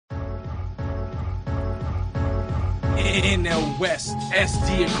NL West,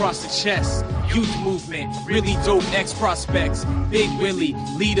 SD across the chest. Youth movement, really dope ex-prospects. Big Willie,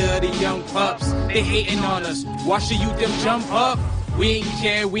 leader of the young pups. They hating on us, watch the youth them jump up. We ain't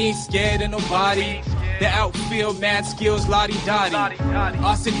care, we ain't scared of nobody. The outfield, mad skills, lottie-dottie.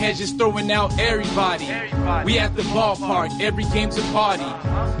 Austin Hedges throwing out everybody. We at the ballpark, every game's a party.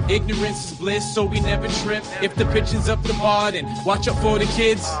 Ignorance is bliss, so we never trip. If the pitching's up the bar, then watch out for the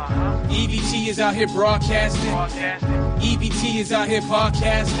kids. EVT is out here broadcasting. EVT is out here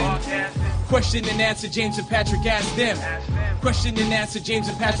podcasting. Question and answer, James and Patrick asked them. Question and answer, James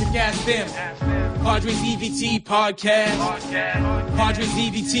and Patrick asked them. Padres EVT podcast. Padres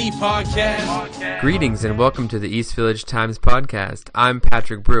EVT podcast. Greetings and welcome to the East Village Times podcast. I'm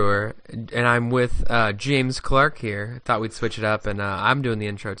Patrick Brewer, and I'm with James Clark here. Thought we'd switch it up, and I'm doing the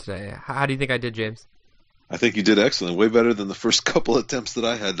intro today. How do you think I did, James? I think you did excellent. Way better than the first couple attempts that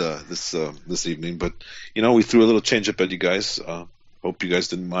I had this evening. But, you know, we threw a little change-up at you guys. Hope you guys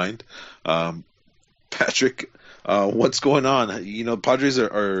didn't mind. Patrick, what's going on? You know, Padres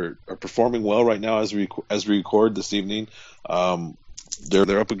are performing well right now as we record this evening.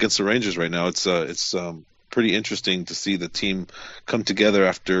 They're up against the Rangers right now. It's pretty interesting to see the team come together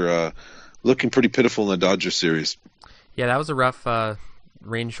after looking pretty pitiful in the Dodgers series. Yeah, that was a rough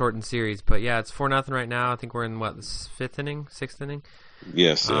rain-shortened series, but yeah, it's 4-0 right now. I think we're in the sixth inning.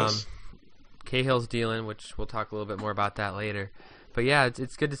 Yes. Cahill's dealing, which we'll talk a little bit more about that later. But yeah,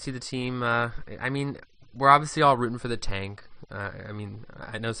 it's good to see the team. I mean, we're obviously all rooting for the tank. I mean,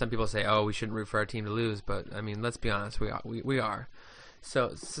 I know some people say, "Oh, we shouldn't root for our team to lose," but I mean, let's be honest, we are.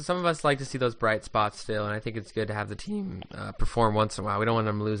 So some of us like to see those bright spots still, and I think it's good to have the team perform once in a while. We don't want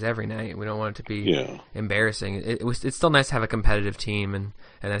them to lose every night. We don't want it to be embarrassing. It's still nice to have a competitive team, and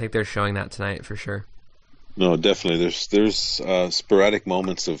I think they're showing that tonight for sure. No, definitely. There's sporadic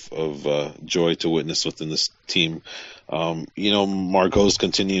moments of joy to witness within this team. You know, Margot's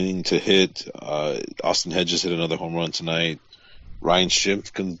continuing to hit. Austin Hedges hit another home run tonight. Ryan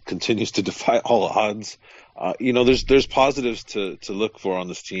Schimpf continues to defy all odds. You know, there's positives to look for on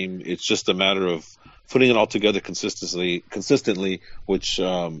this team. It's just a matter of putting it all together consistently, which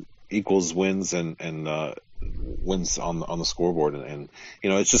equals wins and wins on the scoreboard. And you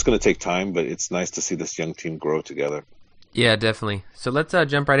know, it's just going to take time, but it's nice to see this young team grow together. Yeah, definitely. So let's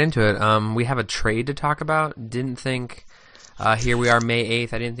jump right into it. We have a trade to talk about. Didn't think here we are May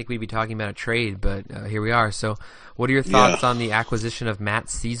 8th. I didn't think we'd be talking about a trade, but here we are. So what are your thoughts on the acquisition of Matt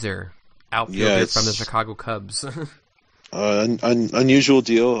Caesar, outfielder from the Chicago Cubs? Unusual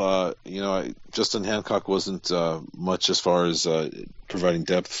deal. You know, Justin Hancock wasn't much as far as providing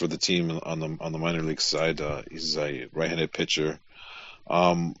depth for the team on the minor league side. He's a right-handed pitcher.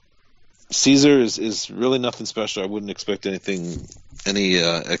 Caesar is really nothing special. I wouldn't expect any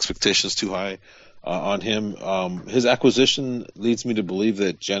expectations too high on him. His acquisition leads me to believe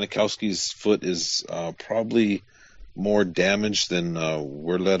that Janikowski's foot is probably more damaged than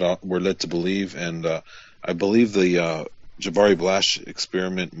we're led to believe, and I believe the Jabari Blash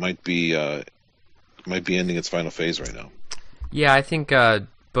experiment might be ending its final phase right now. Yeah, I think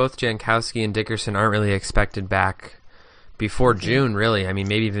both Jankowski and Dickerson aren't really expected back before June, really. I mean,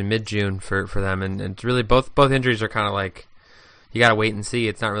 maybe even mid-June for them. And it's really both injuries are kind of like, you got to wait and see.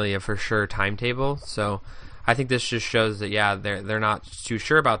 It's not really a for sure timetable. So I think this just shows that, yeah, they're not too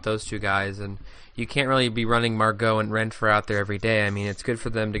sure about those two guys. And you can't really be running Margot and Renfroe out there every day. I mean, it's good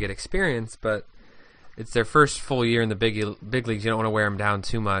for them to get experience, but it's their first full year in the big leagues. You don't want to wear them down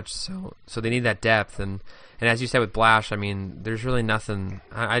too much. So they need that depth. And as you said with Blash, I mean, there's really nothing.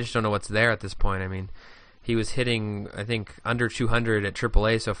 I just don't know what's there at this point. I mean, he was hitting, I think, under 200 at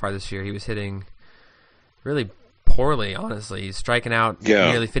AAA so far this year. He was hitting really poorly, honestly. He's striking out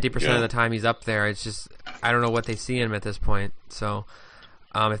nearly 50% of the time he's up there. It's just, I don't know what they see in him at this point. So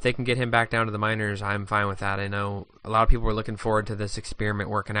if they can get him back down to the minors, I'm fine with that. I know a lot of people were looking forward to this experiment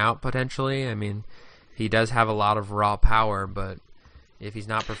working out potentially. I mean, he does have a lot of raw power, but if he's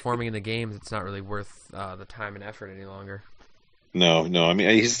not performing in the games, it's not really worth the time and effort any longer. No. I mean,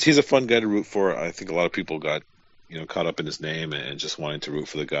 he's a fun guy to root for. I think a lot of people got, you know, caught up in his name and just wanting to root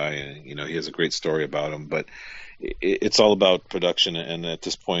for the guy. And you know, he has a great story about him. But it's all about production, and at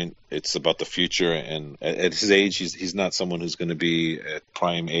this point, it's about the future. And at his age, he's not someone who's going to be at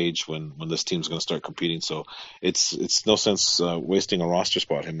prime age when this team's going to start competing. So it's no sense wasting a roster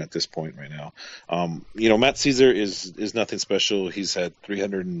spot him at this point right now. You know, Matt Caesar is nothing special. He's had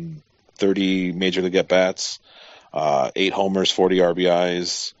 330 major league at bats. 8 homers, 40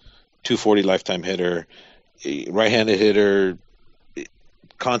 RBIs, 240 lifetime hitter, right-handed hitter,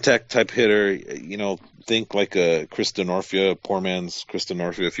 contact type hitter. You know, think like a Chris Denorfia, poor man's Chris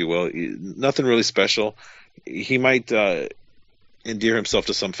Denorfia, if you will. Nothing really special. he might endear himself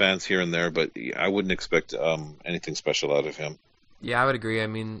to some fans here and there, but I wouldn't expect anything special out of him. Yeah, I would agree. I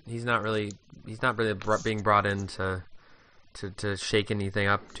mean, he's not really being brought in to shake anything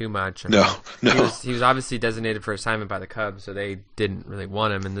up too much. I mean, No. He was obviously designated for assignment by the Cubs, so they didn't really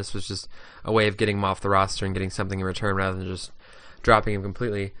want him, and this was just a way of getting him off the roster and getting something in return rather than just dropping him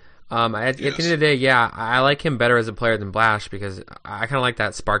completely. At the end of the day, yeah, I like him better as a player than Blash because I kind of like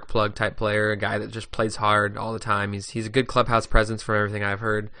that spark plug type player, a guy that just plays hard all the time. He's a good clubhouse presence from everything I've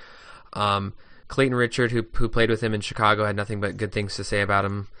heard. Clayton Richard, who played with him in Chicago, had nothing but good things to say about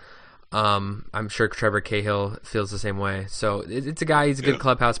him. I'm sure Trevor Cahill feels the same way. So it's a guy. He's a good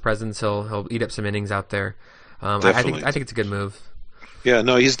clubhouse presence. He'll eat up some innings out there. I think it's a good move. Yeah,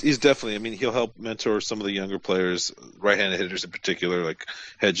 no, he's definitely. I mean, he'll help mentor some of the younger players, right-handed hitters in particular, like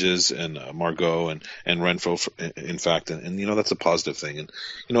Hedges and Margot and Renfroe, in fact, and that's a positive thing. And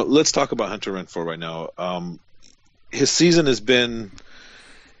let's talk about Hunter Renfroe right now. His season has been.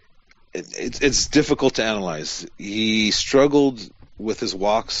 It's difficult to analyze. He struggled with his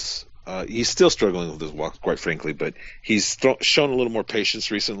walks. He's still struggling with his walks, quite frankly, but he's shown a little more patience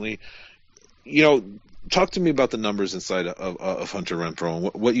recently. Talk to me about the numbers inside of Hunter Renfroe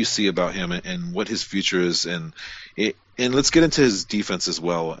and what you see about him and what his future is, and let's get into his defense as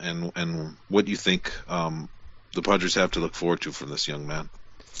well and what you think the Padres have to look forward to from this young man.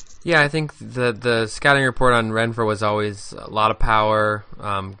 Yeah, I think the scouting report on Renfroe was always a lot of power,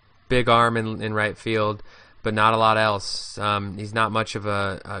 big arm in right field, but not a lot else. He's not much of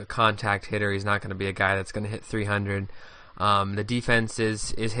a contact hitter. He's not going to be a guy that's going to hit 300. The defense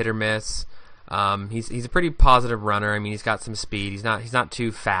is hit or miss. He's a pretty positive runner. I mean, he's got some speed. He's not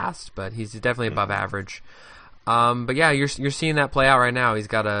too fast, but he's definitely above average. But yeah, you're seeing that play out right now. He's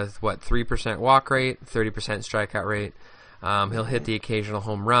got a 3% walk rate, 30% strikeout rate. He'll hit the occasional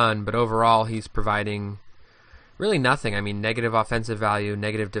home run, but overall he's providing really nothing. I mean, negative offensive value,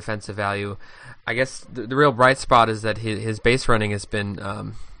 negative defensive value. I guess the real bright spot is that his base running has been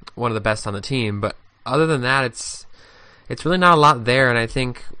one of the best on the team. But other than that, it's really not a lot there, and I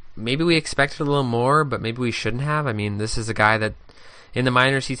think maybe we expected a little more, but maybe we shouldn't have. I mean, this is a guy that in the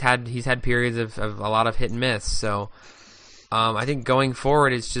minors he's had periods of a lot of hit and miss. So I think going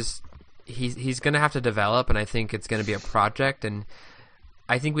forward, it's just he's going to have to develop, and I think it's going to be a project. And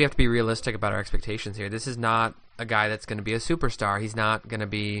I think we have to be realistic about our expectations here. This is not a guy that's going to be a superstar. He's not going to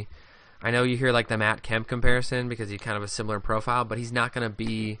be. I know you hear like the Matt Kemp comparison because he's kind of a similar profile, but he's not going to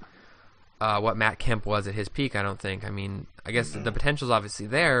be what Matt Kemp was at his peak, I don't think. I mean, I guess the potential's obviously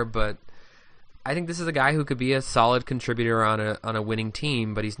there, but I think this is a guy who could be a solid contributor on a winning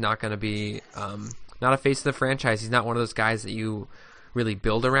team, but he's not going to be not a face of the franchise. He's not one of those guys that you really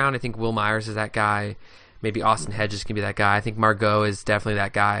build around. I think Will Myers is that guy. Maybe Austin Hedges can be that guy. I think Margot is definitely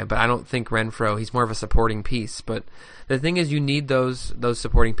that guy, but I don't think Renfroe, he's more of a supporting piece. But the thing is, you need those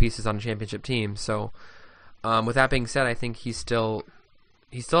supporting pieces on a championship team. So with that being said, I think he still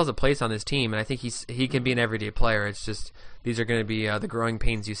has a place on this team, and I think he can be an everyday player. It's just these are going to be the growing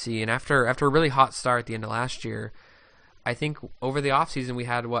pains you see. And after a really hot start at the end of last year, I think over the offseason we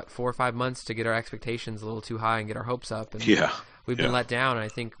had 4 or 5 months to get our expectations a little too high and get our hopes up. And we've been let down, and I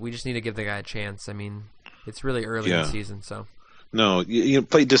think we just need to give the guy a chance. I mean, it's really early in the season, so. No,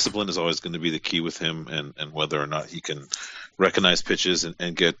 play discipline is always going to be the key with him, and whether or not he can recognize pitches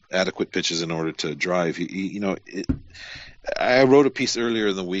and get adequate pitches in order to drive. I wrote a piece earlier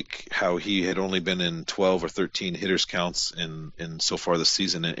in the week how he had only been in 12 or 13 hitters counts in so far this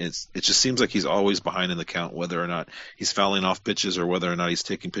season, and it just seems like he's always behind in the count, whether or not he's fouling off pitches or whether or not he's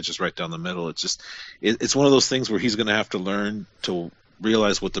taking pitches right down the middle. It's one of those things where he's going to have to learn to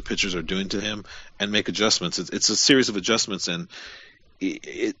realize what the pitchers are doing to him and make adjustments. It's a series of adjustments, and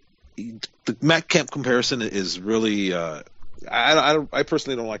the Matt Kemp comparison is really. I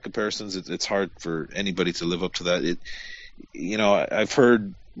personally don't like comparisons. It's hard for anybody to live up to that. I've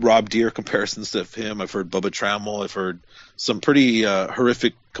heard Rob Deere comparisons to him. I've heard Bubba Trammell. I've heard some pretty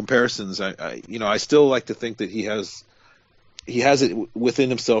horrific comparisons. I still like to think that he has it within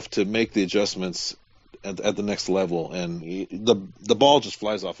himself to make the adjustments at the next level, and the ball just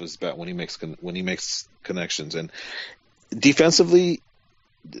flies off his bat when he makes connections. And defensively,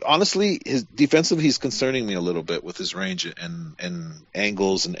 honestly, he's concerning me a little bit with his range and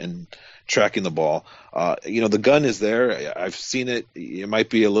angles and tracking the ball. The gun is there. I've seen it. It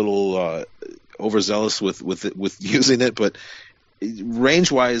might be a little overzealous with using it, but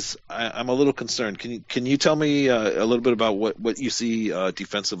range-wise, I'm a little concerned. Can you tell me a little bit about what you see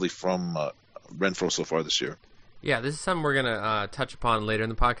defensively from Renfroe so far this year? Yeah, this is something we're gonna touch upon later in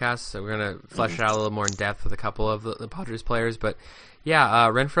the podcast. So we're gonna flesh it out a little more in depth with a couple of the Padres players. But yeah,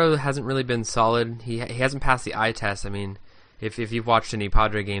 Renfroe hasn't really been solid. He hasn't passed the eye test. I mean, if you've watched any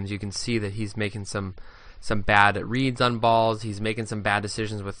Padre games, you can see that he's making some bad reads on balls. He's making some bad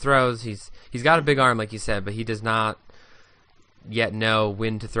decisions with throws. He's got a big arm, like you said, but he does not yet know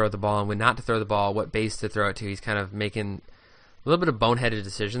when to throw the ball and when not to throw the ball, what base to throw it to. He's kind of making a little bit of boneheaded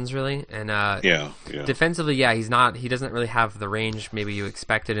decisions, really. And defensively, he doesn't really have the range maybe you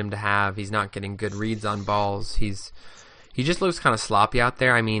expected him to have. He's not getting good reads on balls. He just looks kind of sloppy out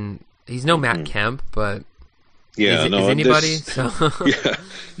there. I mean, he's no Matt Kemp, but is anybody?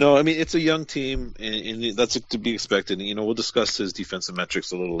 No, I mean, it's a young team, and that's to be expected. We'll discuss his defensive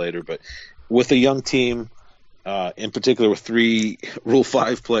metrics a little later, but with a young team, in particular with 3 Rule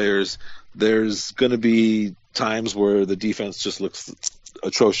 5 players, there's going to be times where the defense just looks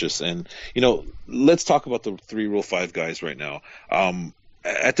atrocious. And, let's talk about the 3 Rule 5 guys right now.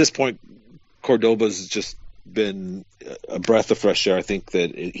 At this point, Cordoba's just been a breath of fresh air. I think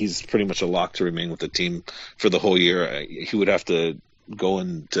that he's pretty much a lock to remain with the team for the whole year. He would have to go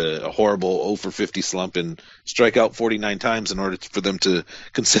into a horrible 0 for 50 slump and strike out 49 times in order for them to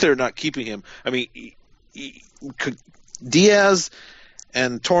consider not keeping him. I mean, Diaz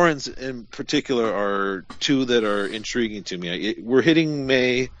and Torrens in particular are 2 that are intriguing to me. We're hitting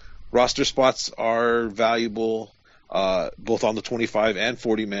May. Roster spots are valuable, both on the 25 and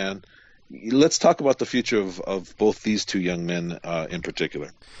 40 man. Let's talk about the future of both these 2 young men in particular.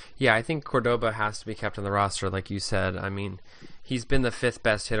 Yeah, I think Cordoba has to be kept on the roster, like you said. I mean, he's been the 5th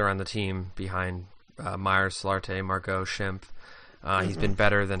best hitter on the team behind Myers, Solarte, Margot, Schimpf. He's been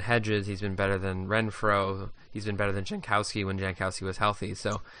better than Hedges. He's been better than Renfroe. He's been better than Jankowski when Jankowski was healthy.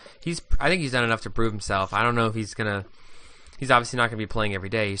 So I think he's done enough to prove himself. I don't know if he's obviously not going to be playing every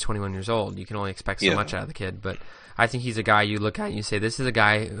day. He's 21 years old. You can only expect so much out of the kid, but I think he's a guy you look at and you say, this is a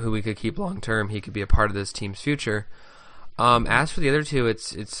guy who we could keep long term. He could be a part of this team's future. As for the other 2,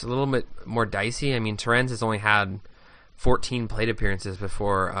 it's a little bit more dicey. I mean, Torrens has only had 14 plate appearances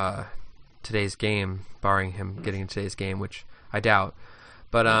before today's game, barring him getting into today's game, which I doubt.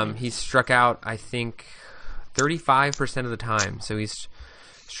 But he's struck out, I think, 35% of the time. So he's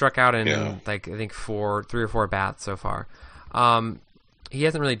struck out in I think 3 or 4 bats so far. He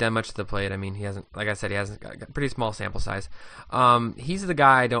hasn't really done much to the plate. I mean, he hasn't, like I said, he hasn't got a pretty small sample size. He's the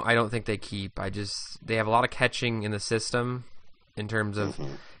guy I don't think they keep. They have a lot of catching in the system in terms of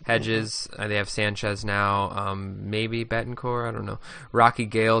Hedges. They have Sanchez now, maybe Betancourt, I don't know. Rocky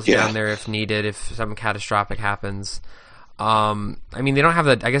Gale's down there if needed, if something catastrophic happens. I mean, they don't have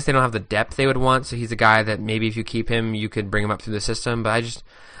the depth they would want, so he's a guy that maybe if you keep him, you could bring him up through the system, but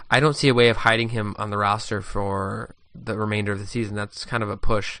I don't see a way of hiding him on the roster for the remainder of the season. That's kind of a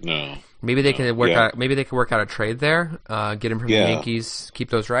push. No. Maybe they can work out. Maybe they could work out a trade there. Get him from the Yankees. Keep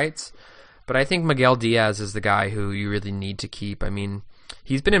those rights. But I think Miguel Diaz is the guy who you really need to keep. I mean,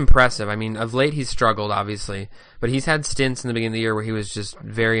 he's been impressive. I mean, of late he's struggled, obviously, but he's had stints in the beginning of the year where he was just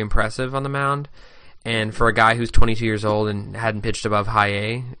very impressive on the mound. And for a guy who's 22 years old and hadn't pitched above high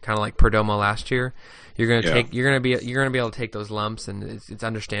A, kind of like Perdomo last year, you're gonna be able to take those lumps, and it's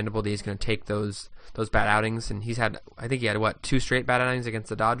understandable that he's gonna take those bad outings. And I think he had 2 straight bad outings against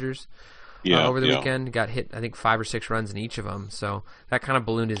the Dodgers over the weekend. Got hit, I think 5 or 6 runs in each of them. So that kind of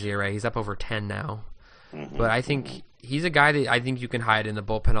ballooned his ERA. He's up over 10 now. But I think he's a guy that I think you can hide in the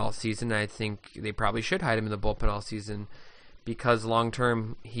bullpen all season. I think they probably should hide him in the bullpen all season because long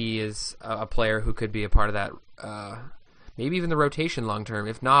term he is a player who could be a part of that. Maybe even the rotation long term.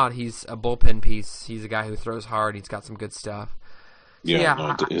 If not, he's a bullpen piece. He's a guy who throws hard. He's got some good stuff.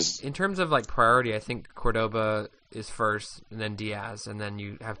 So in terms of like priority, I think Cordoba is first, and then Diaz, and then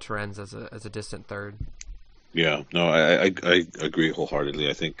you have Torrens as a distant third. Yeah, no, I agree wholeheartedly.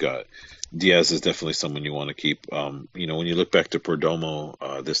 I think Diaz is definitely someone you want to keep. When you look back to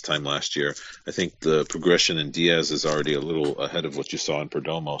Perdomo this time last year, I think the progression in Diaz is already a little ahead of what you saw in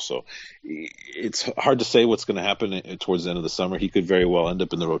Perdomo. So it's hard to say what's going to happen towards the end of the summer. He could very well end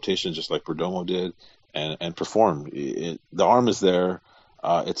up in the rotation just like Perdomo did and perform. The arm is there.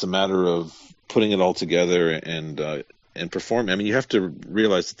 It's a matter of putting it all together and perform. I mean, you have to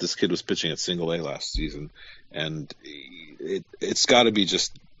realize that this kid was pitching at Single A last season, and it's got to be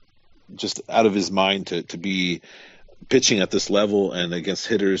just out of his mind to be pitching at this level and against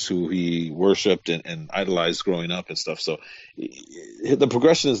hitters who he worshipped and idolized growing up and stuff. So the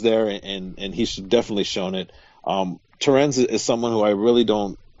progression is there, and he should definitely shown it. Torrens is someone who I really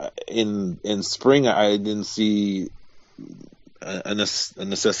don't. In spring, I didn't see a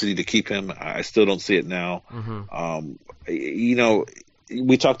necessity to keep him. I still don't see it now.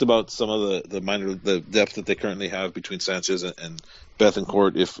 we talked about some of the depth that they currently have between Sanchez and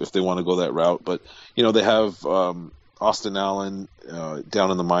Bethancourt if they want to go that route. But they have Austin Allen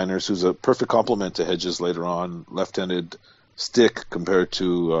down in the minors, who's a perfect complement to Hedges later on, left-handed stick compared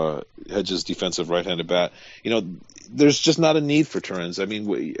to Hedges' defensive right-handed bat. There's just not a need for Torrens. I mean,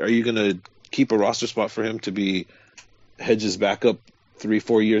 are you going to keep a roster spot for him to be Hedges' backup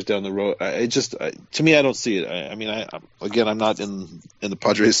 3-4 years down the road? To me, I don't see it. I'm not in the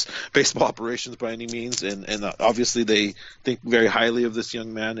Padres baseball operations by any means, and obviously they think very highly of this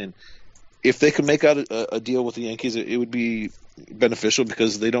young man. And if they could make out a deal with the Yankees, it would be beneficial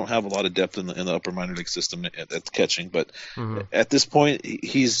because they don't have a lot of depth in the upper minor league system at catching. But at this point,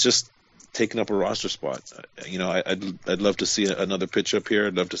 he's just taking up a roster spot. I'd love to see another pitch up here.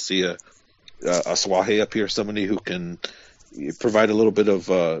 I'd love to see a Suaje up here, somebody who can provide a little bit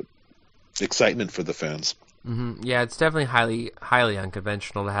of excitement for the fans. Mm-hmm. Yeah, it's definitely highly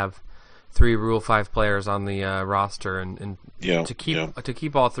unconventional to have 3 Rule 5 players on the roster, and to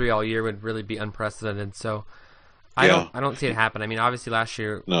keep all 3 all year would really be unprecedented. So I don't see it happen. I mean, obviously last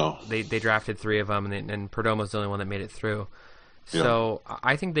year they drafted 3 of them, and Perdomo's the only one that made it through. So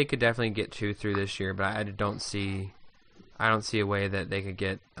I think they could definitely get 2 through this year, but I don't see a way that they could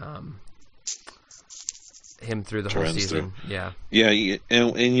get him through the whole season. Yeah,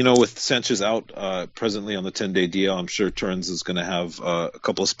 and with Sanchez out presently on the 10-day DL, I'm sure Torrens is going to have a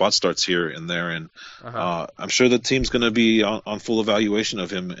couple of spot starts here and there, and I'm sure the team's going to be on full evaluation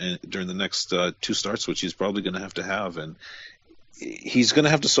of him during the next 2 starts, which he's probably going to have, and he's going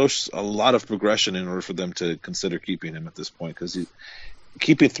to have to show a lot of progression in order for them to consider keeping him at this point, because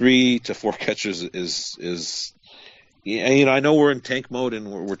keeping 3 to 4 catchers is. I know we're in tank mode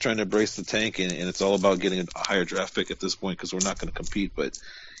and we're trying to embrace the tank, and it's all about getting a higher draft pick at this point because we're not going to compete. But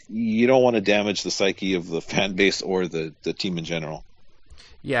you don't want to damage the psyche of the fan base or the team in general.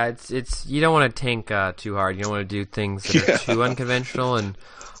 Yeah, it's you don't want to tank too hard. You don't want to do things that are too unconventional, and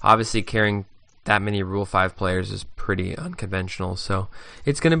obviously carrying that many Rule 5 players is pretty unconventional. So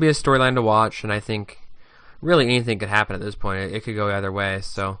it's going to be a storyline to watch, and I think really anything could happen at this point. It could go either way.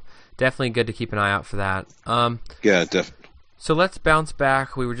 So definitely good to keep an eye out for that. Yeah, definitely. So let's bounce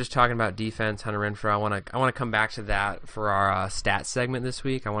back. We were just talking about defense, Hunter Renfroe. I want to come back to that for our stats segment this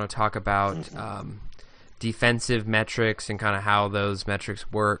week. I want to talk about defensive metrics and kind of how those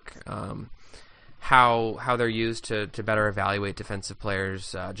metrics work, how they're used to better evaluate defensive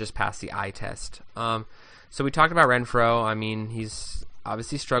players just past the eye test. So we talked about Renfroe. I mean, he's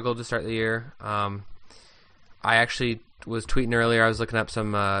obviously struggled to start the year. I actually was tweeting earlier. I was looking up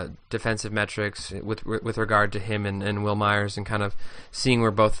some defensive metrics with regard to him and Will Myers and kind of seeing where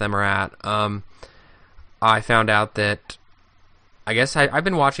both of them are at. I found out that I guess I've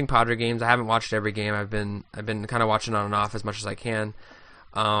been watching Padre games. I haven't watched every game. I've been kind of watching on and off as much as I can.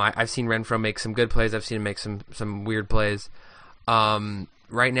 I've seen Renfroe make some good plays. I've seen him make some weird plays.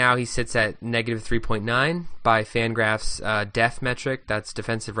 Right now he sits at negative 3.9 by Fangraph's DEF metric. That's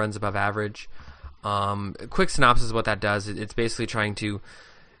defensive runs above average. Quick synopsis of what that does. It's basically trying to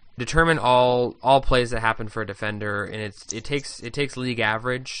determine all plays that happen for a defender, and it takes league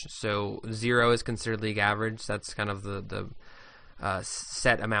average. So 0 is considered league average. That's kind of the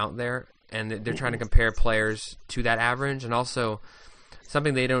set amount there, and they're trying to compare players to that average, and also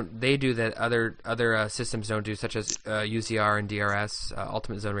something they do that other systems don't do, such as UZR and DRS,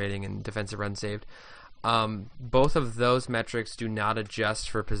 ultimate zone rating and defensive run saved. Both of those metrics do not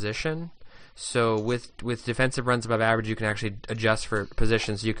adjust for position. So with defensive runs above average, you can actually adjust for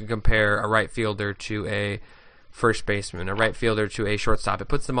positions. You can compare a right fielder to a first baseman, a right fielder to a shortstop. It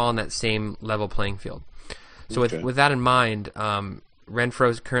puts them all in that same level playing field. So with that in mind,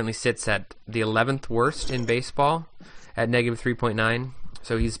 Renfroe currently sits at the 11th worst in baseball at negative 3.9.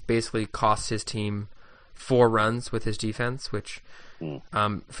 So he's basically cost his team 4 runs with his defense, which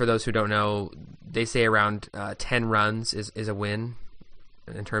for those who don't know, they say around 10 runs is a win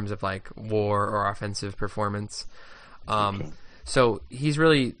in terms of like WAR or offensive performance. So he's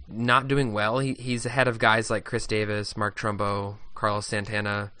really not doing well. He's ahead of guys like Chris Davis, Mark Trumbo, Carlos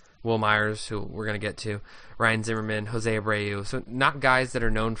Santana, Will Myers, who we're going to get to, Ryan Zimmerman, Jose Abreu. So not guys that are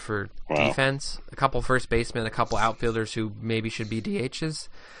known for defense. A couple first basemen, a couple outfielders who maybe should be DHs.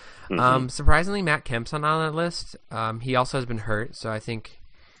 Surprisingly, Matt Kemp's not on that list. He also has been hurt, so I think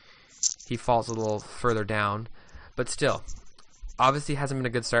he falls a little further down. But still, obviously hasn't been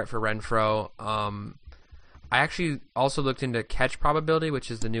a good start for Renfroe. I actually also looked into catch probability, which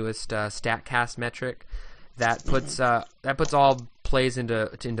is the newest StatCast metric. That puts all plays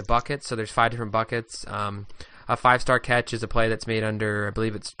into buckets. So there's 5 different buckets. A 5-star catch is a play that's made under, I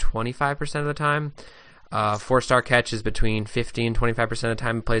believe it's 25% of the time. 4-star catch is between 50 and 25% of the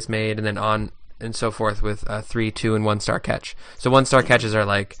time plays made, and then on and so forth with 3, 2, and 1-star catch. So 1-star catches are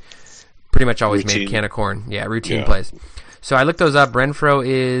like pretty much always Routine. made can of corn. Yeah, routine plays. So I looked those up. Renfroe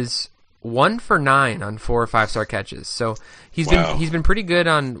is 1 for 9 on 4 or 5-star catches. So he's been pretty good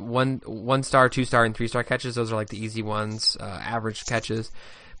on 1-star, 2-star, and 3-star catches. Those are like the easy ones, average catches.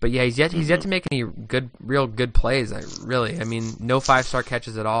 But yeah, he's yet to make any real good plays. I mean, no 5-star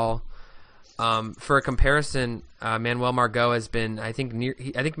catches at all. For a comparison, Manuel Margot has been,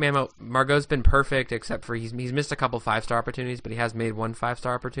 Margot's been perfect, except for he's missed a couple 5-star opportunities, but he has made 1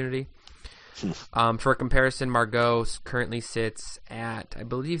 5-star opportunity. For a comparison, Margot currently sits at, I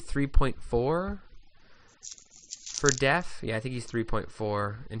believe, 3.4 for def. Yeah, I think he's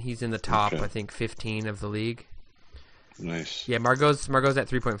 3.4, and he's in the top, I think, 15 of the league. Nice. Yeah, Margot's at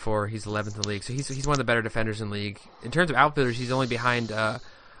 3.4. He's 11th in the league, so he's one of the better defenders in the league. In terms of outfielders, he's only behind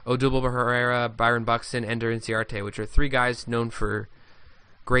Odubel Herrera, Byron Buxton, Ender Inciarte, which are 3 guys known for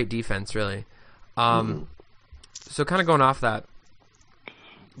great defense, really. So kind of going off that,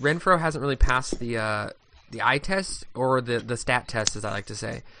 Renfroe hasn't really passed the eye test or the stat test, as I like to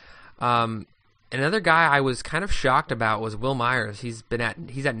say. Another guy I was kind of shocked about was Will Myers. He's at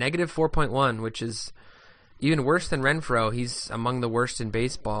negative 4.1, which is even worse than Renfroe. He's among the worst in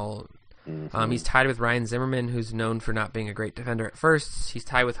baseball. He's tied with Ryan Zimmerman, who's known for not being a great defender at first. He's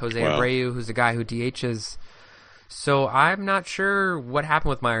tied with Jose Abreu, who's a guy who DHs. So I'm not sure what happened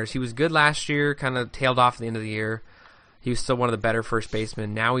with Myers. He was good last year, kind of tailed off at the end of the year. He was still one of the better first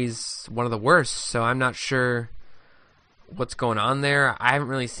basemen. Now he's one of the worst, so I'm not sure what's going on there. I haven't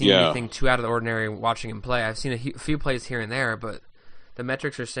really seen anything too out of the ordinary watching him play. I've seen a few plays here and there, but the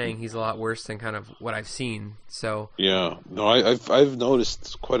metrics are saying he's a lot worse than kind of what I've seen. So I've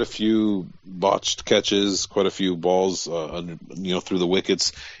noticed quite a few botched catches, quite a few balls, through the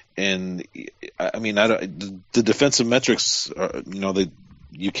wickets, and I mean, the defensive metrics are,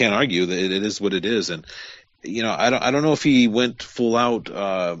 you can't argue that it is what it is, and I don't know if he went full out,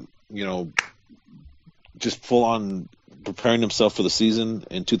 just full on preparing himself for the season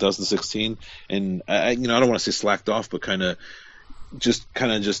in 2016, and I don't want to say slacked off, but kind of just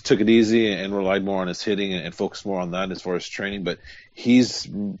took it easy and relied more on his hitting and focused more on that as far as training. But has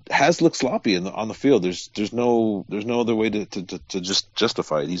looked sloppy on the field. There's no other way to just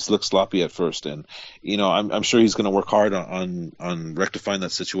justify it. He's looked sloppy at first, and I'm sure he's going to work hard on rectifying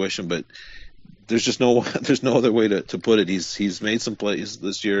that situation. But there's just no other way to put it. He's made some plays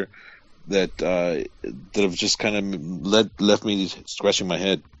this year that have just kind of left me scratching my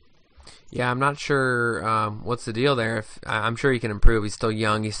head. Yeah, I'm not sure what's the deal there. I'm sure he can improve. He's still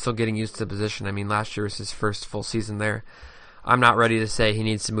young. He's still getting used to the position. I mean, last year was his first full season there. I'm not ready to say he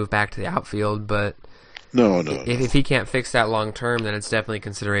needs to move back to the outfield, but if he can't fix that long term, then it's definitely a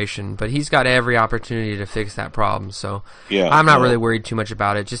consideration. But he's got every opportunity to fix that problem, so I'm not really worried too much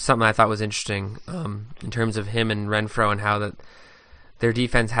about it. Just something I thought was interesting in terms of him and Renfroe and how that their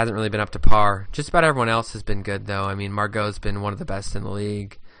defense hasn't really been up to par. Just about everyone else has been good, though. I mean, Margot's been one of the best in the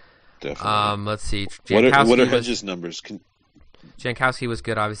league. Definitely. Let's see. What are Hedges' numbers? Jankowski was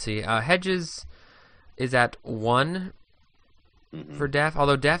good, obviously. Hedges is at 1 for def,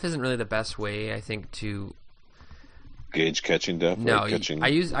 although def isn't really the best way, I think, to gauge catching def. No, I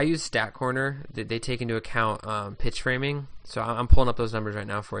use Stat Corner. They take into account pitch framing, so I'm pulling up those numbers right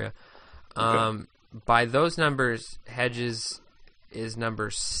now for you. By those numbers, Hedges is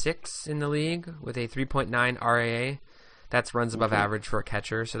number 6 in the league with a 3.9 RAA. That's runs above average for a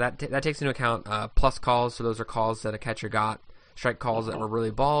catcher. So that takes into account plus calls. So those are calls that a catcher got, strike calls that were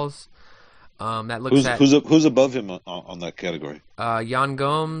really balls. That looks who's above him on that category? Yan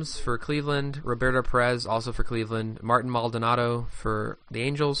Gomes for Cleveland, Roberto Perez also for Cleveland, Martin Maldonado for the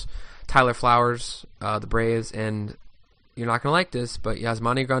Angels, Tyler Flowers, the Braves, and you're not going to like this, but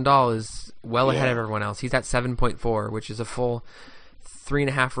Yasmani Grandal is well ahead of everyone else. He's at 7.4, which is a full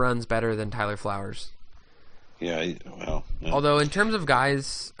 3.5 runs better than Tyler Flowers. Yeah, well. Yeah. Although in terms of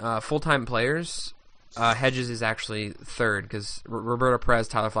guys, full-time players, Hedges is actually third because Roberto Perez,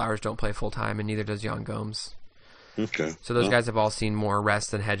 Tyler Flowers don't play full-time, and neither does Yan Gomes. Okay. So those guys have all seen more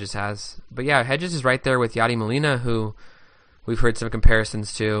rest than Hedges has. But yeah, Hedges is right there with Yadi Molina, who we've heard some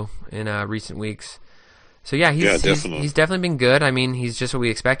comparisons to in recent weeks. So yeah, he's definitely been good. I mean, he's just what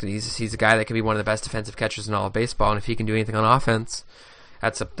we expected. He's a guy that could be one of the best defensive catchers in all of baseball, and if he can do anything on offense,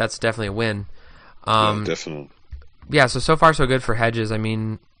 that's definitely a win. Definitely. Yeah, so far so good for Hedges. I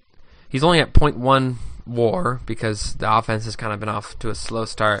mean, he's only at 0.1 WAR because the offense has kind of been off to a slow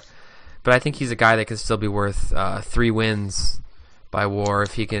start. But I think he's a guy that can still be worth 3 wins by WAR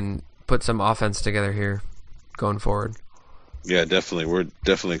if he can put some offense together here going forward. Yeah, definitely. We're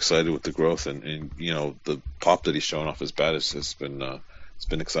definitely excited with the growth and the pop that he's showing off his bat has been it's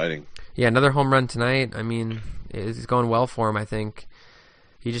been exciting. Yeah, another home run tonight. I mean, it's going well for him. I think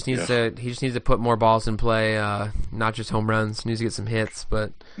he just needs Yeah. to put more balls in play, not just home runs. He needs to get some hits,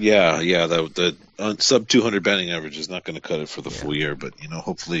 but Yeah. The sub 200 batting average is not going to cut it for the Yeah. full year, but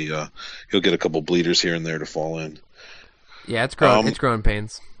hopefully he'll get a couple bleeders here and there to fall in. yeah, it's growing. Um, It's growing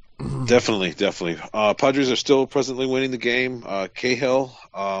pains. Definitely. Padres are still presently winning the game. Cahill,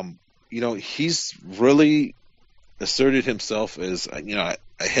 he's really asserted himself as I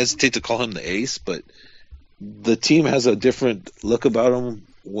hesitate to call him the ace, but the team has a different look about him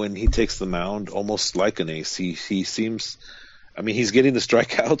when he takes the mound, almost like an ace. He seems, I mean, he's getting the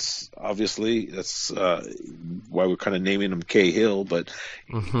strikeouts. Obviously, that's why we're kind of naming him Cahill. But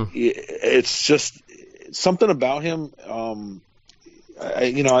it's just something about him.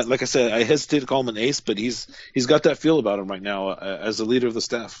 Like I said, I hesitate to call him an ace, but he's got that feel about him right now as the leader of the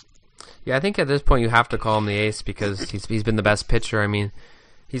staff. Yeah, I think at this point you have to call him the ace because he's been the best pitcher. I mean,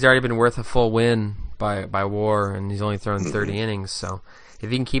 he's already been worth a full win by WAR, and he's only thrown 30 innings. So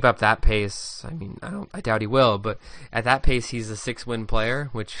if he can keep up that pace, I mean, I doubt he will, but at that pace, he's a 6-win player,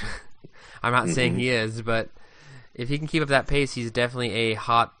 which I'm not saying he is, but if he can keep up that pace, he's definitely a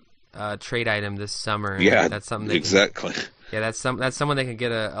hot trade item this summer. And Yeah, that's something exactly. that's someone they could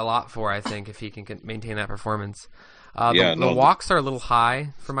get a lot for, I think, if he can maintain that performance. Yeah, the walks are a little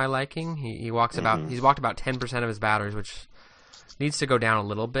high for my liking. He's walked about 10% of his batters, which needs to go down a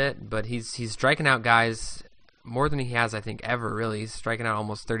little bit. But he's striking out guys more than he has, I think, ever. Really, he's striking out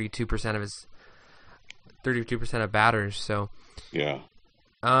almost 32% of batters. So Yeah.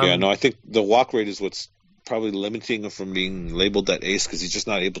 I think the walk rate is what's probably limiting him from being labeled that ace because he's just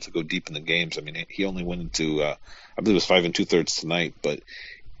not able to go deep in the games. I mean, he only went into I believe it was 5 2/3 tonight, but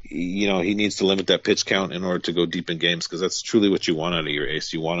he needs to limit that pitch count in order to go deep in games because that's truly what you want out of your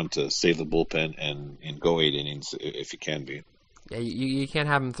ace. You want him to save the bullpen and go 8 innings if he can be. Yeah, you can't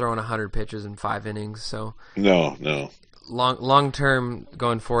have him throwing 100 pitches in 5 innings. So No. Long term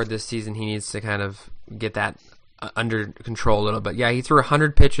going forward this season, he needs to kind of get that under control a little bit. Yeah, he threw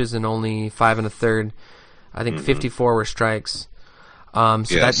 100 pitches in only 5 1/3. I think 54 were strikes.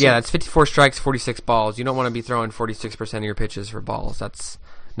 That's 54 strikes, 46 balls. You don't want to be throwing 46% of your pitches for balls. That's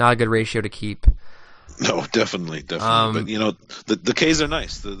not a good ratio to keep. No, definitely. But the Ks are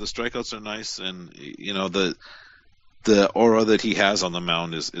nice. The strikeouts are nice, and the aura that he has on the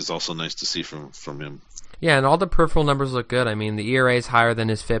mound is also nice to see from him. Yeah, and all the peripheral numbers look good. I mean, the ERA is higher than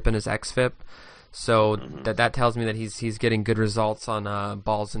his FIP and his xFIP, so that tells me that he's getting good results on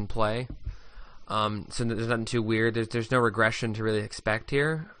balls in play. So there's nothing too weird. There's no regression to really expect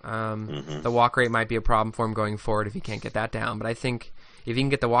here. The walk rate might be a problem for him going forward if he can't get that down. But I think if he can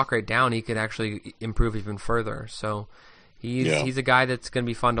get the walk rate down, he could actually improve even further. So he's a guy that's going to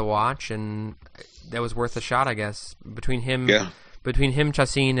be fun to watch, and that was worth a shot, I guess. Between him,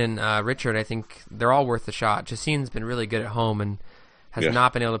 Chacín, and Richard, I think they're all worth a shot. Chacín's been really good at home and has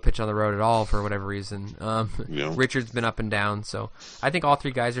not been able to pitch on the road at all for whatever reason. Richard's been up and down, so I think all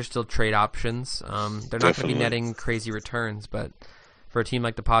three guys are still trade options. They're not going to be netting crazy returns, but for a team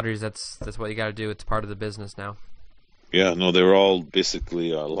like the Padres, that's what you got to do. It's part of the business now. Yeah, no, they were all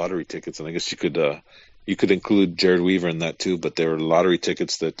basically lottery tickets, and I guess you could include Jared Weaver in that too. But they were lottery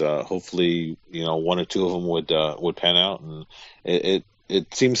tickets that hopefully one or two of them would pan out, and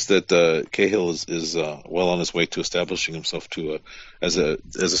it seems that Cahill is well on his way to establishing himself as a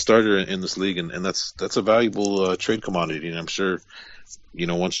starter in this league, and that's a valuable trade commodity. And I'm sure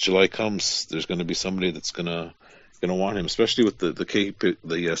once July comes, there's going to be somebody that's gonna want him, especially with the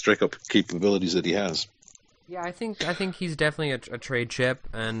strikeout capabilities that he has. Yeah, I think he's definitely a trade chip,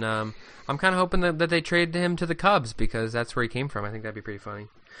 and I'm kind of hoping that they trade him to the Cubs because that's where he came from. I think that'd be pretty funny.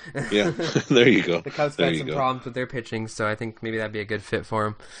 Yeah, there you go. The Cubs had some problems with their pitching, so I think maybe that'd be a good fit for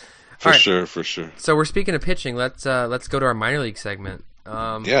him. For sure. So we're speaking of pitching. Let's go to our minor league segment.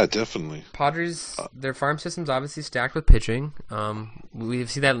 Yeah, definitely. Padres, their farm system's obviously stacked with pitching. We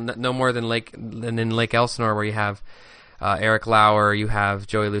see that no more than in Lake Elsinore, where you have Eric Lauer, you have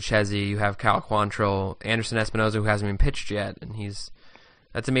Joey Lucchesi, you have Cal Quantrill, Anderson Espinoza, who hasn't been pitched yet, and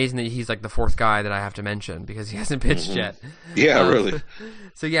that's amazing that he's like the fourth guy that I have to mention because he hasn't pitched yet. Yeah, really.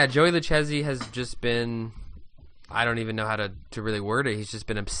 So yeah, Joey Lucchesi has just been, I don't even know how to really word it. He's just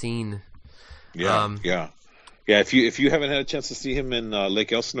been obscene. Yeah. If you haven't had a chance to see him in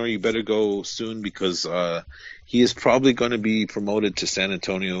Lake Elsinore, you better go soon because he is probably going to be promoted to San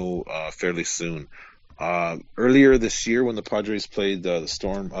Antonio fairly soon. Earlier this year, when the Padres played the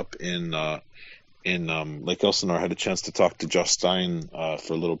Storm up in Lake Elsinore, I had a chance to talk to Josh Stein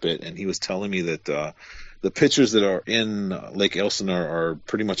for a little bit, and he was telling me that the pitchers that are in Lake Elsinore are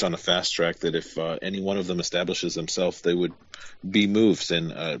pretty much on a fast track. That if any one of them establishes themselves, they would be moved.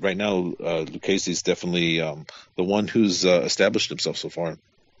 And right now, Lucchese's definitely the one who's established himself so far.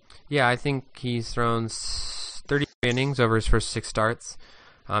 Yeah, I think he's thrown 30 innings over his first 6 starts.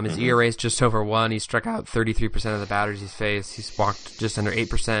 His ERA is just over 1. He struck out 33% of the batters he's faced. He's walked just under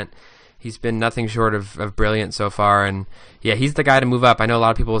 8%. He's been nothing short of brilliant so far. And, yeah, he's the guy to move up. I know a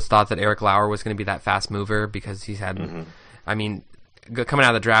lot of people thought that Eric Lauer was going to be that fast mover because he's had I mean, coming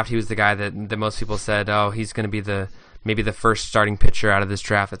out of the draft, he was the guy that most people said, oh, he's going to be maybe the first starting pitcher out of this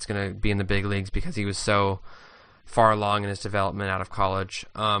draft that's going to be in the big leagues because he was so far along in his development out of college.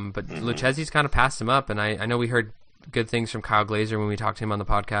 But Lucchese's kind of passed him up, and I know we heard good things from Kyle Glaser when we talked to him on the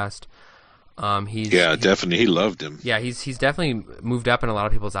podcast. Definitely, he loved him. Yeah, he's definitely moved up in a lot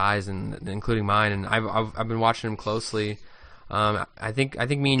of people's eyes, and including mine. And I've been watching him closely. I think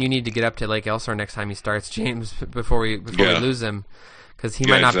me and you need to get up to Lake Elsinore next time he starts, James, before we lose him, because he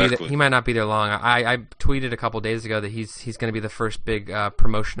might not be there. He might not be there long. I tweeted a couple days ago that he's going to be the first big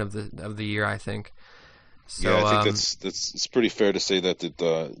promotion of the year, I think. So, I think it's pretty fair to say that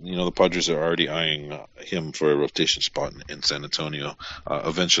the Padres are already eyeing him for a rotation spot in San Antonio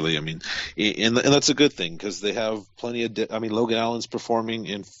eventually. I mean, and that's a good thing because they have plenty of. Logan Allen's performing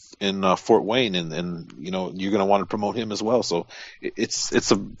in Fort Wayne, and you're going to want to promote him as well. So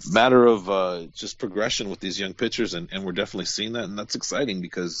it's a matter of just progression with these young pitchers, and we're definitely seeing that, and that's exciting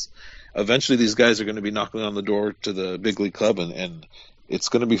because eventually these guys are going to be knocking on the door to the big league club, and it's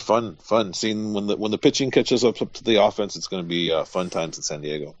going to be fun seeing when the pitching catches up to the offense. It's going to be fun times in San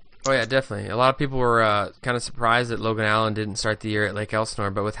Diego. Oh yeah, definitely. A lot of people were kind of surprised that Logan Allen didn't start the year at Lake Elsinore,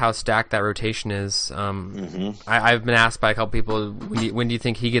 but with how stacked that rotation is, I've been asked by a couple people, when do you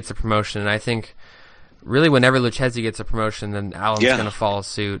think he gets a promotion? And I think really whenever Lucchesi gets a promotion, then Allen's going to follow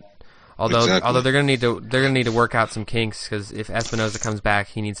suit. Although they're going to need to work out some kinks because if Espinosa comes back,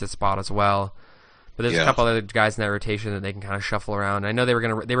 he needs a spot as well. But there's a couple other guys in that rotation that they can kind of shuffle around. I know they were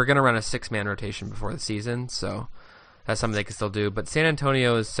gonna run a 6-man rotation before the season, so that's something they can still do. But San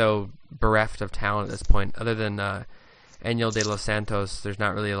Antonio is so bereft of talent at this point. Other than Enyel de los Santos, there's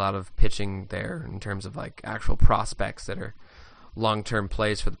not really a lot of pitching there in terms of like actual prospects that are long-term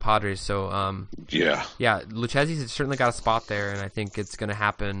plays for the Padres. So Lucchesi's certainly got a spot there, and I think it's going to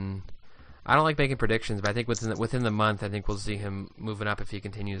happen. I don't like making predictions, but I think within the month, I think we'll see him moving up if he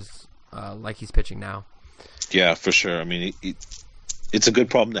continues like he's pitching now. Yeah, for sure. I mean, it's a good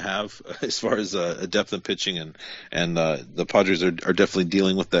problem to have as far as depth in pitching, and the Padres are definitely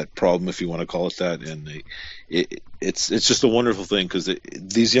dealing with that problem, if you want to call it that. And it's just a wonderful thing because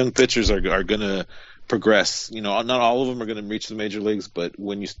these young pitchers are going to progress. Not all of them are going to reach the major leagues, but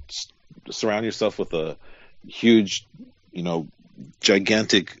when you surround yourself with a huge,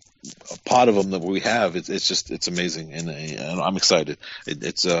 gigantic pot of them that we have, it's amazing, and I'm excited.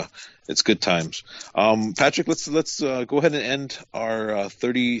 It's good times. Patrick, let's go ahead and end our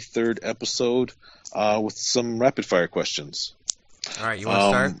 33rd episode with some rapid fire questions. All right, you want to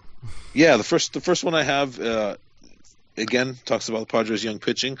start? Yeah, the first one I have again talks about the Padres' young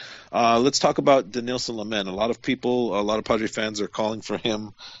pitching. Let's talk about Dinelson Lamet. A lot of Padre fans are calling for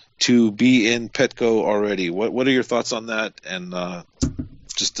him to be in Petco already. What are your thoughts on that? And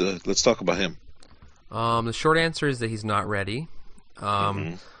let's talk about him. The short answer is that he's not ready.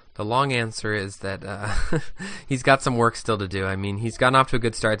 The long answer is that he's got some work still to do. I mean, he's gotten off to a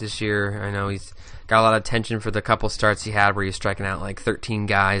good start this year. I know he's got a lot of attention for the couple starts he had where he's striking out like 13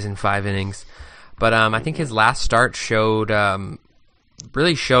 guys in 5 innings. But I think his last start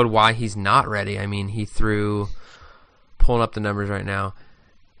really showed why he's not ready. I mean, he threw, pulling up the numbers right now,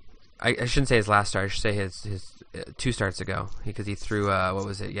 I shouldn't say his last start. I should say his 2 starts ago, because he threw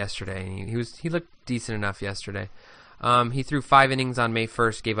yesterday. And he looked decent enough yesterday. He threw 5 innings on May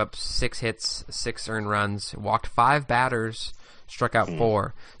 1st, gave up 6 hits, 6 earned runs, walked 5 batters, struck out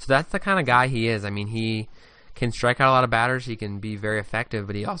 4. So that's the kind of guy he is. I mean, he can strike out a lot of batters. He can be very effective,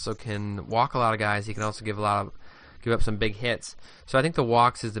 but he also can walk a lot of guys. He can also give up some big hits. So I think the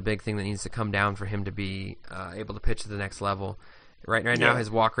walks is the big thing that needs to come down for him to be able to pitch to the next level. Right now, his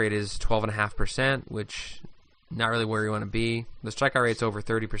walk rate is 12.5%, which not really where you want to be. The strikeout rate's over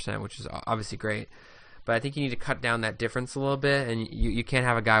 30%, which is obviously great. But I think you need to cut down that difference a little bit, and you can't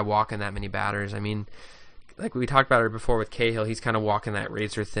have a guy walking that many batters. I mean, like we talked about it before with Cahill, he's kind of walking that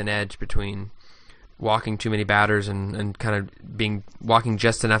razor-thin edge between walking too many batters and kind of walking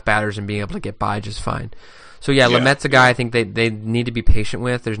just enough batters and being able to get by just fine. So, Lamet's a guy I think they need to be patient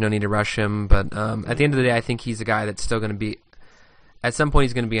with. There's no need to rush him. But at the end of the day, I think he's a guy that's still going to be – at some point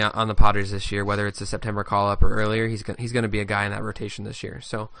he's going to be on the Padres this year, whether it's a September call-up or earlier. He's going to be a guy in that rotation this year.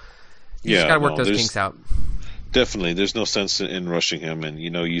 So, You just got to work those kinks out. Definitely, there's no sense in rushing him, and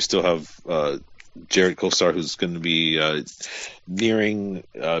you still have Jared Kosar, who's going to be nearing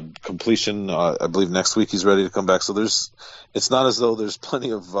completion. I believe next week he's ready to come back. So it's not as though there's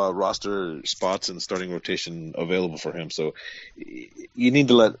plenty of roster spots and starting rotation available for him. So you need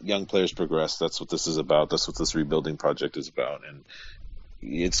to let young players progress. That's what this is about. That's what this rebuilding project is about. And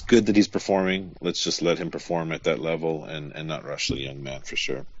it's good that he's performing. Let's just let him perform at that level and not rush the young man for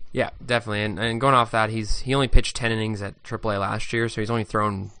sure. Yeah, definitely. And going off that, he only pitched 10 innings at AAA last year, so he's only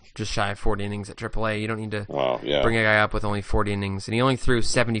thrown just shy of 40 innings at AAA. You don't need to bring a guy up with only 40 innings. And he only threw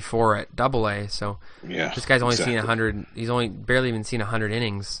 74 at AA, so this guy's only seen 100. He's only barely even seen 100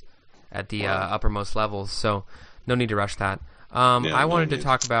 innings at the uppermost levels, so no need to rush that. I wanted to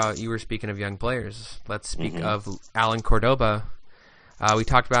talk about, you were speaking of young players. Let's speak of Alan Cordoba. We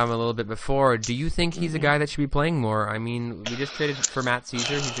talked about him a little bit before. Do you think he's a guy that should be playing more? I mean, we just traded for Matt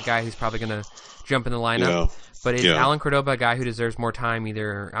Caesar. He's a guy who's probably going to jump in the lineup. Yeah. But is Alan Cordoba a guy who deserves more time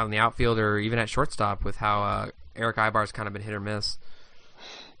either out in the outfield or even at shortstop with how Eric Ibar's kind of been hit or miss?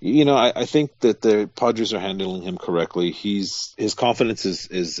 I think that the Padres are handling him correctly. His confidence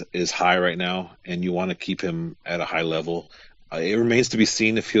is high right now, and you want to keep him at a high level. It remains to be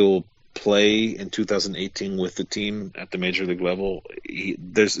seen if he'll play in 2018 with the team at the major league level.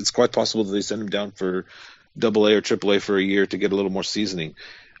 It's quite possible that they send him down for AA or AAA for a year to get a little more seasoning.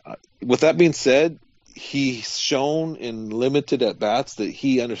 With that being said, he's shown in limited at-bats that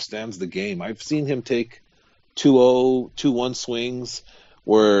he understands the game. I've seen him take 2-0, 2-1 swings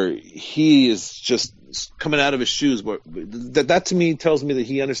where he is just coming out of his shoes. But that to me tells me that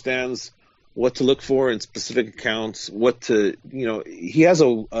he understands what to look for in specific accounts, he has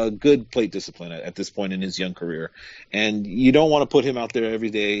a good plate discipline at this point in his young career. And you don't want to put him out there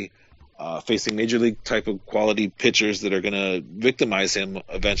every day facing major league type of quality pitchers that are going to victimize him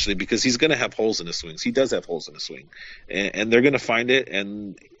eventually, because he's going to have holes in his swings. He does have holes in his swing, and they're going to find it.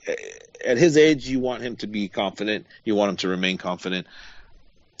 And at his age, you want him to be confident. You want him to remain confident.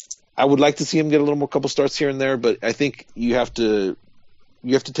 I would like to see him get a little more couple starts here and there, but I think you have to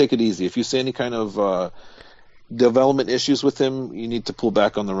take it easy. If you see any kind of development issues with him, you need to pull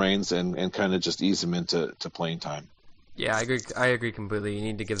back on the reins and kind of just ease him into playing time. Yeah, I agree completely. You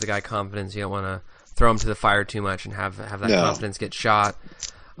need to give the guy confidence. You don't want to throw him to the fire too much and have that confidence get shot.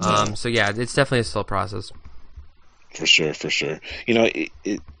 So yeah, it's definitely a slow process. For sure.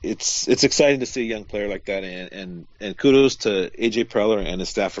 It's exciting to see a young player like that, and kudos to AJ Preller and his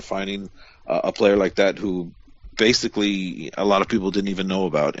staff for finding a player like that who basically a lot of people didn't even know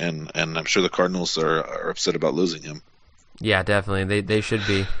about, and I'm sure the Cardinals are upset about losing him. Yeah, definitely. They should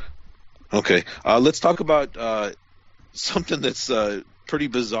be. Okay, let's talk about something that's pretty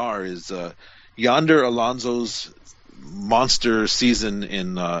bizarre. Is Yonder Alonso's monster season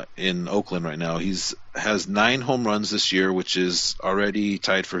in Oakland right now? Has 9 home runs this year, which is already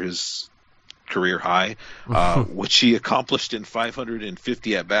tied for his career high, which he accomplished in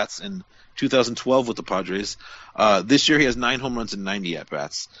 550 at bats in 2012 with the Padres. This year he has 9 home runs and 90 at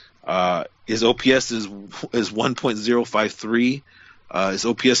bats. His OPS is 1.053. His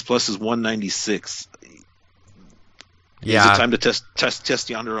OPS plus is 196. Yeah. Is it time to test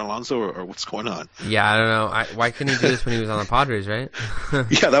Yonder Alonso, or what's going on? Yeah, I don't know. Why couldn't he do this when he was on the Padres, right?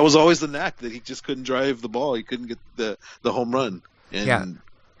 Yeah, that was always the knack, that he just couldn't drive the ball. He couldn't get the home run. And yeah.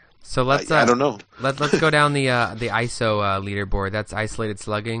 So let's I don't know. Let's go down the ISO leaderboard. That's isolated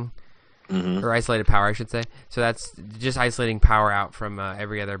slugging. Or isolated power, I should say. So that's just isolating power out from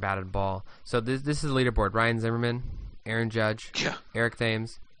every other batted ball. So this is the leaderboard. Ryan Zimmerman, Aaron Judge, Eric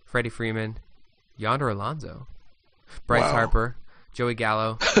Thames, Freddie Freeman, Yonder Alonso, Bryce Harper, Joey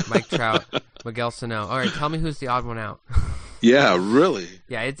Gallo, Mike Trout, Miguel Sano. All right, tell me who's the odd one out. Yeah, really?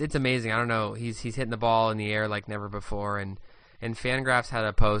 Yeah, it's amazing. I don't know. He's hitting the ball in the air like never before, and Fangraphs had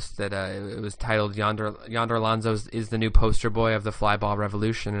a post that it was titled Yonder Alonso is the new poster boy of the fly ball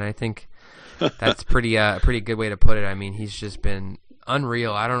revolution, and I think that's pretty good way to put it. I mean, he's just been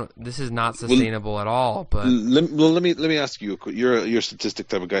unreal. This is not sustainable at all. But let me ask you. You're a statistic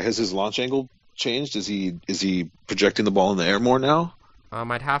type of guy. Has his launch angle changed? Is he projecting the ball in the air more now?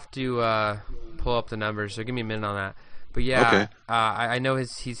 I'd have to pull up the numbers. So give me a minute on that. But yeah, okay. I know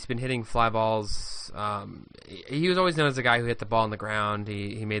he's been hitting fly balls. He was always known as a guy who hit the ball on the ground.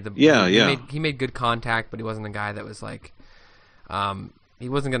 He made he made good contact, but he wasn't a guy that was like he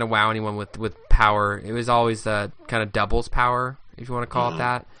wasn't going to wow anyone with power. It was always kind of doubles power, if you want to call it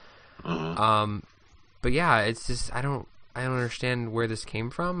that. But yeah, it's just I don't understand where this came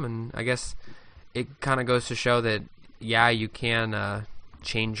from, and I guess it kind of goes to show that you can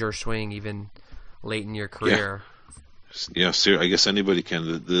change your swing even late in your career. Yeah, I guess anybody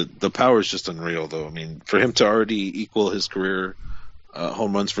can. The power is just unreal, though. I mean, for him to already equal his career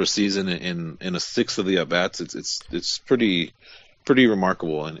home runs for a season in a sixth of the at bats, it's pretty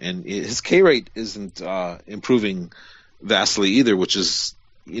remarkable. And his K rate isn't improving vastly either, which is,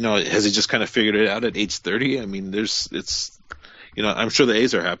 has he just kind of figured it out at age 30? I mean, I'm sure the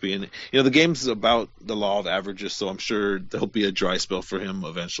A's are happy, and the game's about the law of averages, so I'm sure there'll be a dry spell for him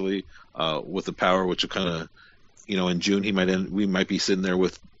eventually with the power, which will kind of, in June we might be sitting there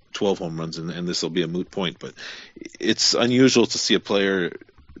with 12 home runs, and this will be a moot point. But it's unusual to see a player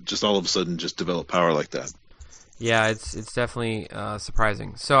just all of a sudden just develop power like that. Yeah, it's definitely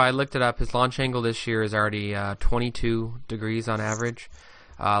surprising. So I looked it up. His launch angle this year is already 22 degrees on average.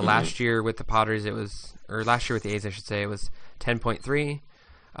 Last year with the Padres, last year with the A's, I should say, it was 10.3.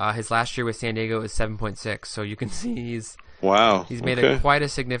 His last year with San Diego was 7.6. So you can see he's made quite a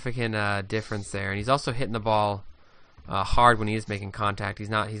significant difference there, and he's also hitting the ball hard when he is making contact. He's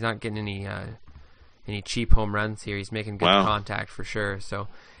not getting any cheap home runs here. He's making good contact for sure. So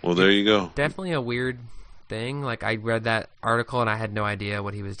there you go. Definitely a weird thing. Like, I read that article and I had no idea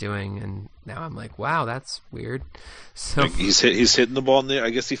what he was doing, and now I'm like, wow, that's weird. So he's hitting the ball in there. I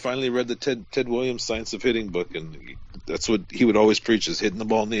guess he finally read the Ted Williams Science of Hitting book, and that's what he would always preach, is hitting the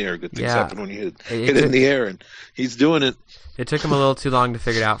ball in the air. Good things happen when you hit it in the air, and he's doing it. It took him a little too long to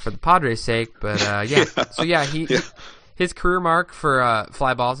figure it out for the Padres' sake, but his career mark for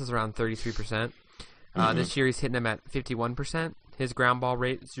fly balls is around 33%. This year he's hitting them at 51%. His ground ball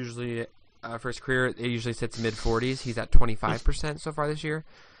rate is usually for his career, it usually sits mid-40s. He's at 25% so far this year.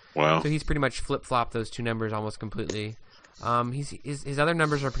 Wow! So he's pretty much flip-flopped those two numbers almost completely. His other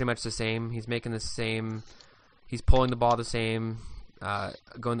numbers are pretty much the same. He's making the same. He's pulling the ball the same,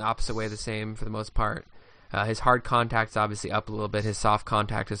 going the opposite way the same for the most part. His hard contact's obviously up a little bit. His soft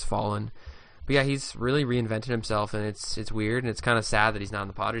contact has fallen. But yeah, he's really reinvented himself, and it's weird, and it's kind of sad that he's not in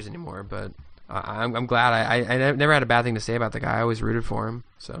the Padres anymore. But I'm glad. I never had a bad thing to say about the guy. I always rooted for him.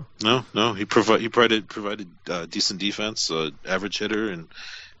 So no, he provided decent defense, average hitter, and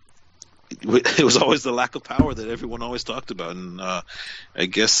it was always the lack of power that everyone always talked about. And I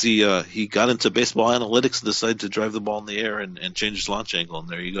guess he got into baseball analytics and decided to drive the ball in the air and change his launch angle, and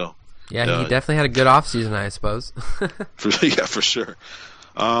there you go. Yeah, he definitely had a good offseason, I suppose. for sure.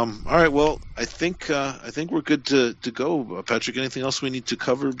 All right, well, I think we're good to go. Patrick, anything else we need to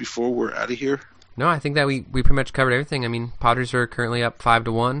cover before we're out of here? No, I think that we pretty much covered everything. I mean, Padres are currently up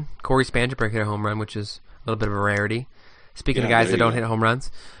 5-1. Corey Spangenberg hit a home run, which is a little bit of a rarity. Speaking of guys that don't hit home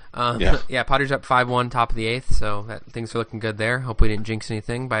runs. Padres up 5-1, top of the 8th, so things are looking good there. Hope we didn't jinx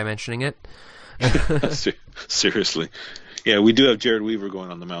anything by mentioning it. Seriously. Yeah, we do have Jared Weaver going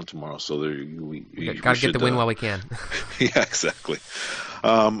on the mound tomorrow, so we got to get the win while we can. Yeah, exactly.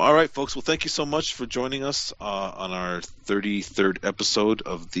 All right, folks. Well, thank you so much for joining us on our 33rd episode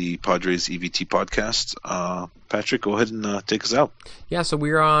of the Padres EVT podcast. Patrick, go ahead and take us out. Yeah, so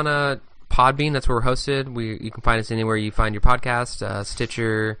we're on Podbean. That's where we're hosted. You can find us anywhere you find your podcast,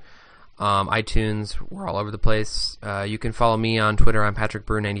 Stitcher, iTunes. We're all over the place. You can follow me on Twitter. I'm Patrick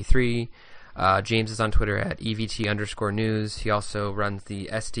Brewer93. James is on Twitter at EVT_news. He also runs the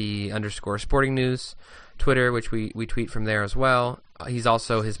SD_sporting news Twitter, which we tweet from there as well. He's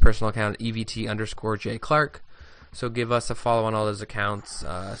also his personal account at EVT_J Clark. So give us a follow on all those accounts.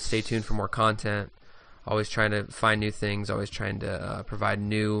 Stay tuned for more content. Always trying to find new things. Always trying to provide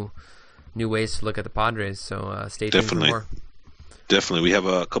new ways to look at the Padres. So stay tuned for more. Definitely. We have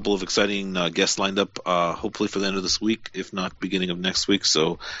a couple of exciting guests lined up, hopefully for the end of this week, if not beginning of next week.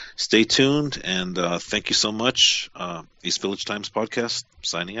 So stay tuned, and thank you so much. East Village Times Podcast,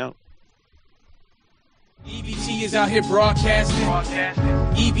 signing out. EVT is out here broadcasting.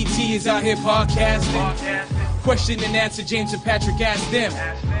 EVT is out here podcasting. Question and answer, James and Patrick ask them.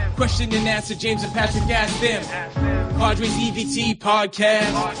 Question and answer, James and Patrick ask them. Padres EVT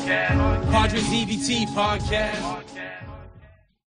podcast. Padres EVT podcast.